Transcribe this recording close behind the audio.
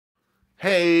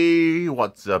Hey,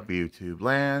 what's up YouTube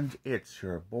land? It's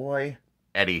your boy,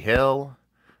 Eddie Hill.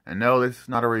 And no, this is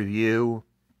not a review.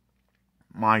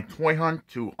 My toy hunt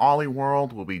to Ollie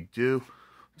World will be due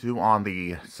on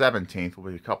the 17th,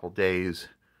 will be a couple days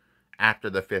after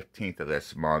the 15th of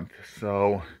this month.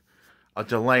 So, a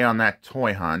delay on that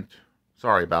toy hunt.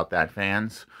 Sorry about that,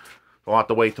 fans. We'll have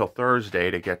to wait till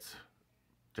Thursday to get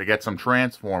some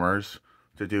Transformers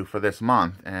to do for this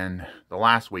month and the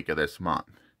last week of this month.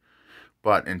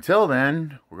 But until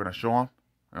then, we're going to show off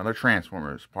another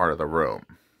Transformers part of the room.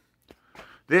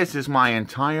 This is my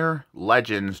entire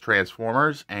Legends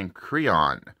Transformers and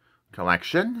Creon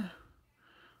collection.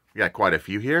 We got quite a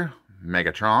few here.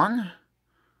 Megatron.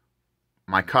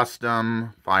 My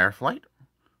custom Fireflight,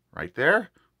 right there.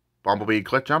 Bumblebee,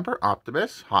 Cliffjumper,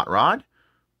 Optimus, Hot Rod,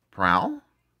 Prowl,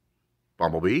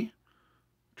 Bumblebee,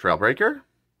 Trailbreaker,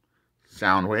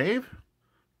 Soundwave,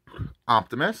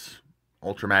 Optimus,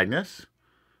 Ultra Magnus,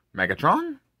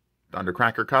 Megatron,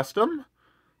 Thundercracker Custom,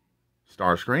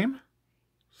 Starscream,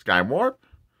 Skywarp,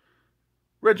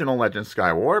 Original Legends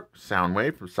Skywarp,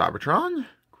 Soundwave from Cybertron,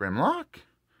 Grimlock,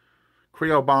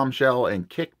 Creo Bombshell and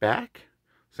Kickback,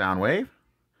 Soundwave,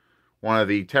 one of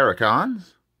the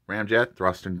Terracons, Ramjet,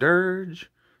 Thrust and Dirge,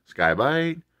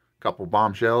 Skybite, couple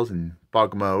Bombshells in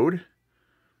Bug Mode,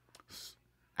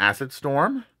 Acid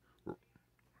Storm,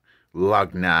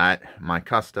 Lugnut, my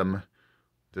custom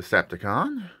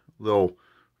Decepticon, little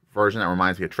version that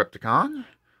reminds me of Tripticon,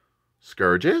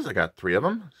 Scourges, I got 3 of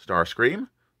them, Starscream,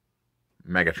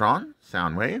 Megatron,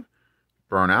 Soundwave,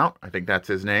 Burnout, I think that's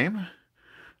his name,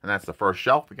 and that's the first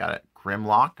shelf. We got a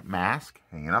Grimlock mask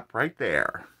hanging up right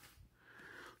there.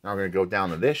 Now we're going to go down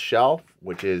to this shelf,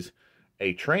 which is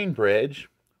a train bridge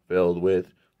filled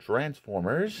with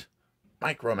Transformers,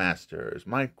 Micromaster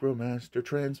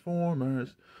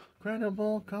Transformers,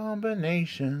 incredible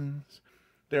combinations.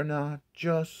 They're not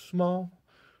just small,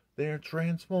 they're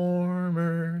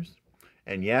Transformers.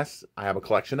 And yes, I have a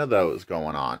collection of those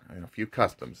going on, and a few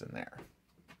customs in there.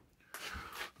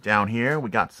 Down here, we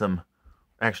got some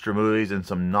extra movies and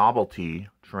some novelty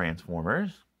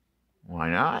Transformers. Why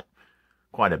not?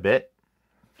 Quite a bit.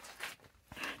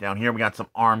 Down here, we got some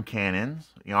arm cannons.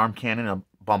 The arm cannon of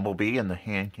Bumblebee and the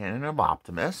hand cannon of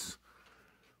Optimus.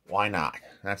 Why not?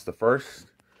 That's the first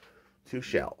 2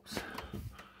 shelves.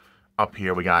 Up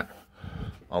here, we got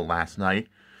a Last Night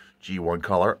G1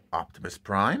 Color Optimus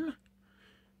Prime.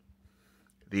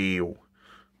 The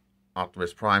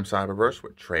Optimus Prime Cyberverse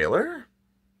with trailer.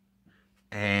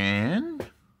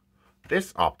 And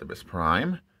this Optimus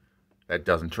Prime that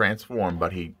doesn't transform,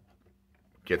 but he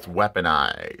gets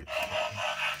weaponized.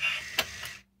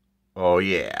 Oh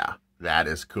yeah, that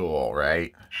is cool,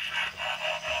 right?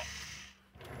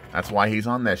 That's why he's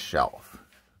on this shelf.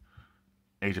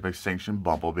 Age of Extinction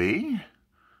Bumblebee.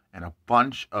 And a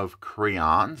bunch of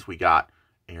Creons. We got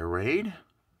Air Raid.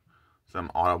 Some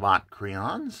Autobot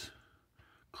Creons.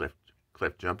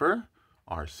 Cliffjumper.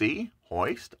 RC.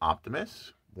 Hoist.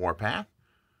 Optimus. Warpath.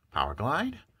 Power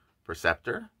Glide.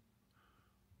 Perceptor.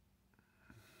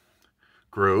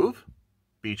 Groove.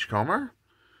 Beachcomber.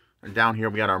 And down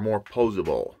here we got our more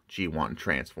posable G1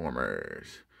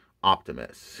 Transformers.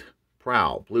 Optimus.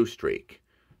 Prowl. Blue Streak.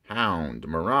 Hound.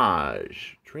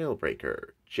 Mirage.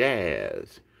 Trailbreaker.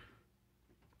 Jazz.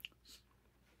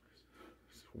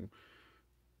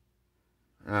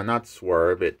 Not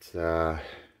Swerve, it's I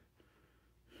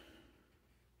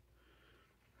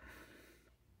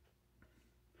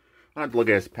have to look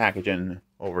at his packaging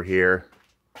over here,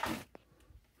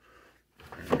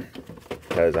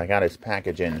 because I got his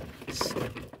packaging.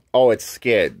 Oh, it's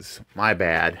Skids. My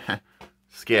bad.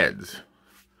 Skids.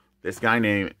 This guy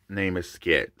name is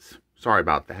Skids. Sorry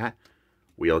about that.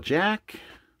 Wheeljack,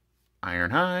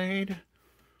 Ironhide,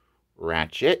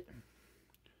 Ratchet,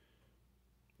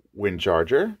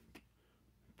 Windcharger,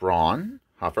 Brawn,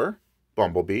 Huffer,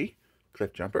 Bumblebee,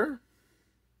 Cliffjumper.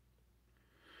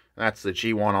 That's the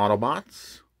G1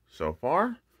 Autobots so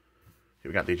far.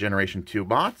 We got the Generation 2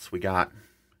 bots. We got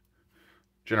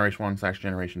Generation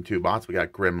 1/Generation 2 bots. We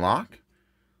got Grimlock,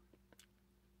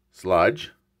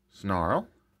 Sludge, Snarl,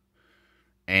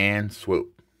 and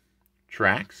Swoop.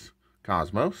 Trax,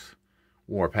 Cosmos,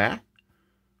 Warpath,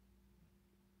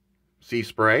 Sea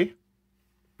Spray,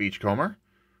 Beachcomber,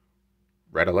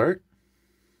 Red Alert,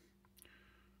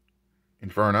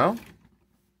 Inferno,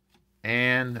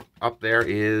 and up there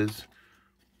is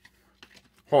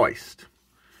Hoist.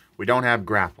 We don't have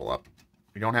Grapple up.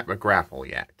 We don't have a Grapple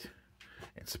yet.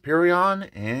 And Superion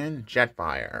and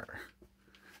Jetfire.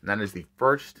 And that is the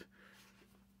first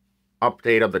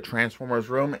update of the Transformers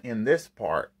room in this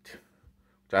part,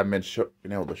 which I haven't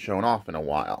been able to show off in a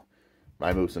while.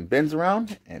 I moved some bins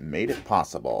around and made it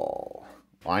possible.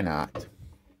 Why not?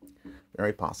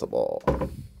 Very possible.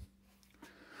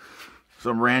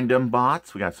 Some random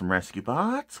bots. We got some rescue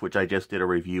bots, which I just did a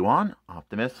review on.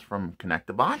 Optimus from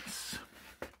Connect-A-Bots.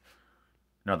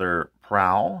 Another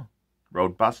Prowl,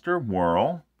 Roadbuster,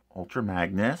 Whirl, Ultra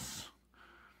Magnus,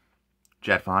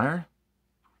 Jetfire,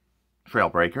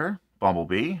 Trailbreaker,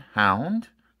 Bumblebee, Hound,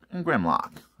 and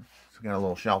Grimlock. So we got a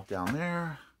little shelf down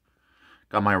there.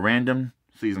 Got my random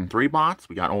Season 3 bots.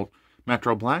 We got old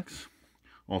Metroplex,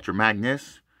 Ultra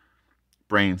Magnus,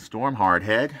 Brainstorm,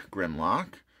 Hardhead,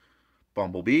 Grimlock,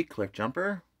 Bumblebee,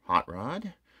 Cliffjumper, Hot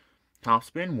Rod,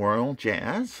 Topspin, Whirl,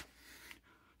 Jazz,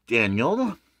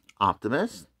 Daniel,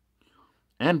 Optimus,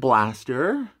 and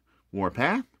Blaster,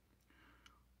 Warpath,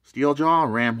 Steeljaw,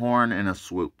 Ramhorn, and a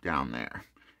Swoop down there.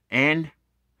 And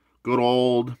good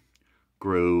old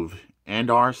Groove and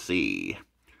RC.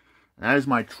 And that is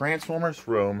my Transformers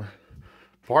room,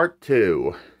 part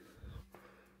 2,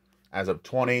 as of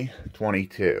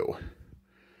 2022.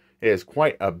 It is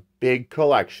quite a big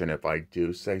collection, if I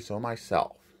do say so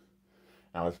myself.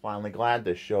 I was finally glad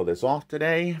to show this off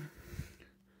today.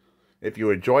 If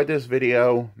you enjoyed this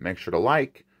video, make sure to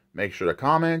like, make sure to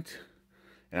comment.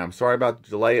 And I'm sorry about the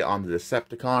delay on the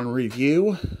Decepticon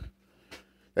review.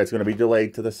 That's going to be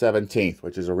delayed to the 17th,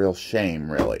 which is a real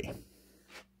shame, really.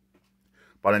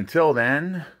 But until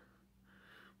then,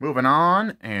 moving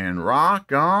on and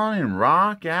rock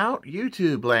out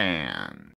YouTube land.